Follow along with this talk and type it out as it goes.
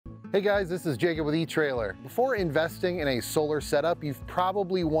Hey guys, this is Jacob with eTrailer. Before investing in a solar setup, you've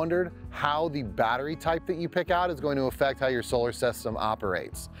probably wondered how the battery type that you pick out is going to affect how your solar system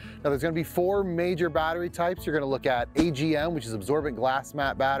operates. Now there's going to be four major battery types. You're going to look at AGM, which is absorbent glass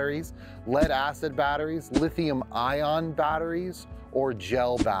mat batteries, lead acid batteries, lithium ion batteries, or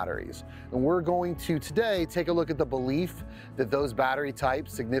gel batteries. And we're going to today take a look at the belief that those battery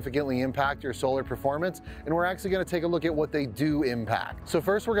types significantly impact your solar performance, and we're actually going to take a look at what they do impact. So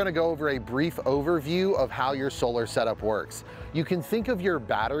first we're going to go over a brief overview of how your solar setup works. You can think of your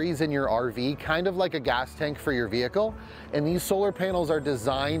batteries in your RV kind of like a gas tank for your vehicle, and these solar panels are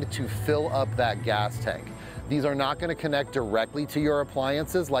designed to fill up that gas tank. These are not going to connect directly to your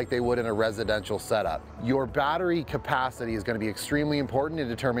appliances like they would in a residential setup. Your battery capacity is going to be extremely important in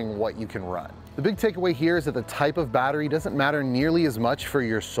determining what you can run. The big takeaway here is that the type of battery doesn't matter nearly as much for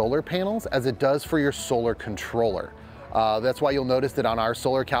your solar panels as it does for your solar controller. That's why you'll notice that on our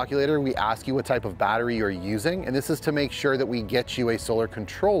solar calculator, we ask you what type of battery you're using, and this is to make sure that we get you a solar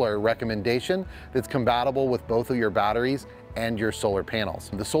controller recommendation that's compatible with both of your batteries and your solar panels.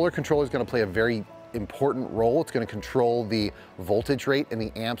 The solar controller is going to play a very important role. It's going to control the voltage rate and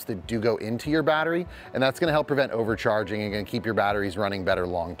the amps that do go into your battery, and that's going to help prevent overcharging and going to keep your batteries running better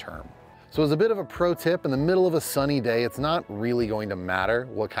long term. So as a bit of a pro tip, in the middle of a sunny day, it's not really going to matter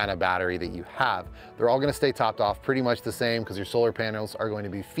what kind of battery that you have. They're all going to stay topped off pretty much the same because your solar panels are going to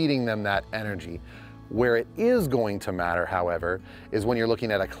be feeding them that energy. Where it is going to matter, however, is when you're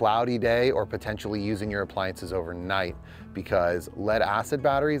looking at a cloudy day or potentially using your appliances overnight, because lead acid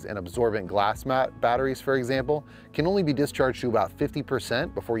batteries and absorbent glass mat batteries, for example, can only be discharged to about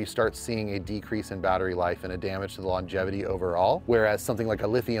 50% before you start seeing a decrease in battery life and a damage to the longevity overall, whereas something like a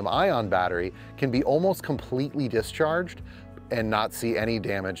lithium ion battery can be almost completely discharged and not see any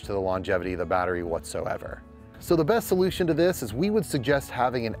damage to the longevity of the battery whatsoever. So the best solution to this is we would suggest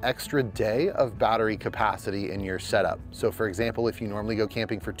having an extra day of battery capacity in your setup. So for example, if you normally go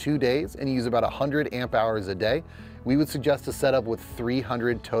camping for 2 days and you use about 100 amp hours a day, we would suggest a setup with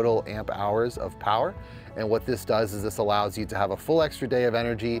 300 total amp hours of power. And what this does is this allows you to have a full extra day of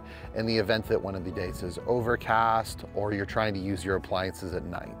energy in the event that one of the days is overcast or you're trying to use your appliances at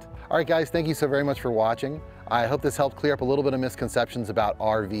night. All right, guys, thank you so very much for watching. I hope this helped clear up a little bit of misconceptions about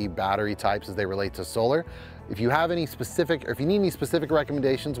RV battery types as they relate to solar. If you have any specific, or if you need any specific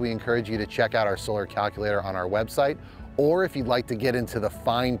recommendations, we encourage you to check out our solar calculator on our website. Or if you'd like to get into the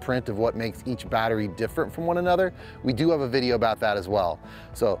fine print of what makes each battery different from one another, we do have a video about that as well.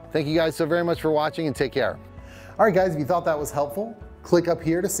 So thank you guys so very much for watching, and take care. All right, guys, if you thought that was helpful, click up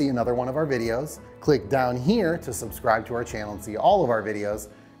here to see another one of our videos. Click down here to subscribe to our channel and see all of our videos.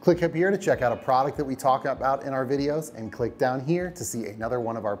 Click up here to check out a product that we talk about in our videos, and click down here to see another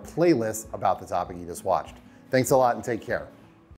one of our playlists about the topic you just watched. Thanks a lot and take care.